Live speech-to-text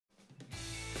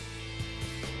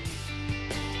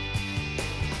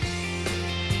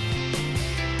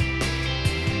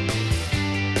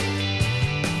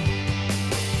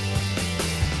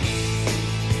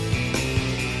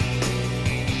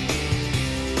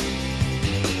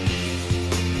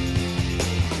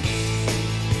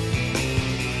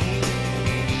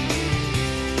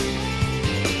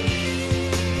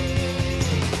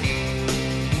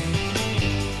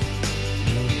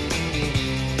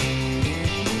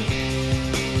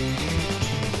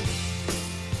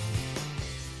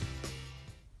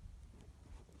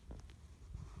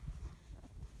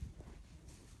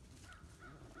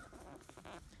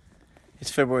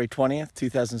It's February 20th,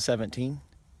 2017,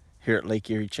 here at Lake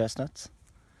Erie Chestnuts.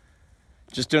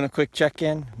 Just doing a quick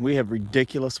check-in. We have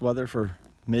ridiculous weather for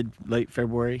late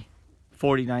February,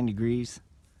 49 degrees.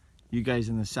 You guys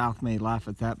in the south may laugh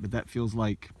at that, but that feels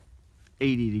like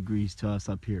 80 degrees to us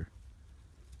up here.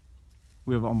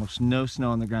 We have almost no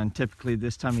snow on the ground. Typically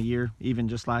this time of year, even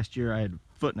just last year, I had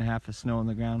 1.5 feet of snow on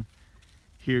the ground.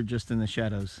 Here, just in the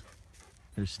shadows,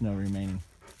 there's snow remaining.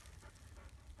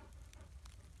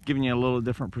 Giving you a little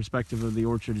different perspective of the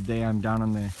orchard today. I'm down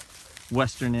on the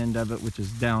western end of it, which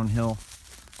is downhill.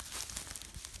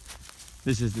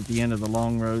 This is at the end of the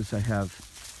long rows. I have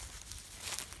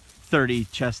 30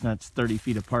 chestnuts 30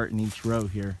 feet apart in each row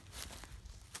here.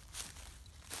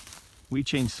 We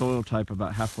change soil type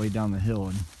about halfway down the hill,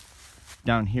 and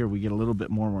down here we get a little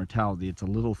bit more mortality. It's a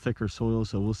little thicker soil,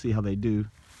 so we'll see how they do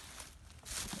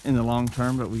in the long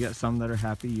term, but we got some that are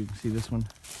happy. You can see this one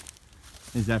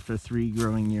is after 3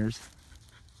 growing years,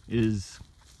 is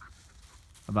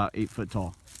about 8 foot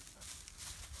tall.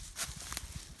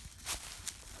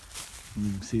 And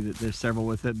you can see that there's several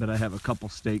with it, but I have a couple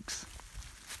stakes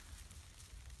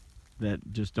that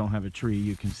just don't have a tree.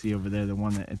 You can see over there the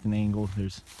one that at an angle,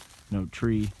 there's no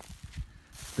tree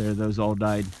there. Those all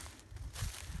died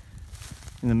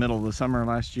in the middle of the summer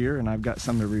last year, and I've got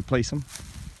some to replace them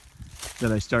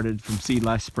that I started from seed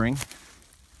last spring.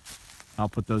 I'll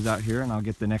put those out here and I'll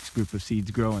get the next group of seeds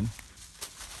growing.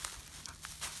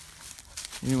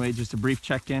 Anyway, just a brief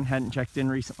check-in. Hadn't checked in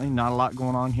recently. Not a lot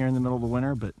going on here in the middle of the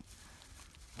winter, but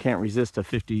can't resist a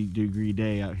 50-degree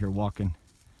day out here walking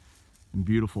in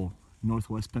beautiful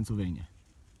northwest Pennsylvania.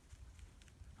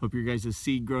 Hope your guys'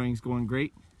 seed growing is going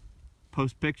great.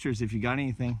 Post pictures if you got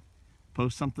anything.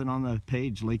 Post something on the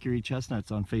page, Lake Erie Chestnuts,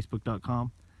 on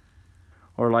Facebook.com.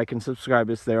 Or like and subscribe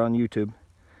us there on YouTube.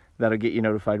 That'll get you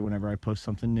notified whenever I post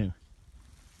something new.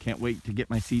 Can't wait to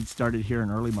get my seeds started here in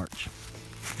early March.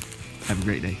 Have a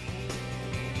great day.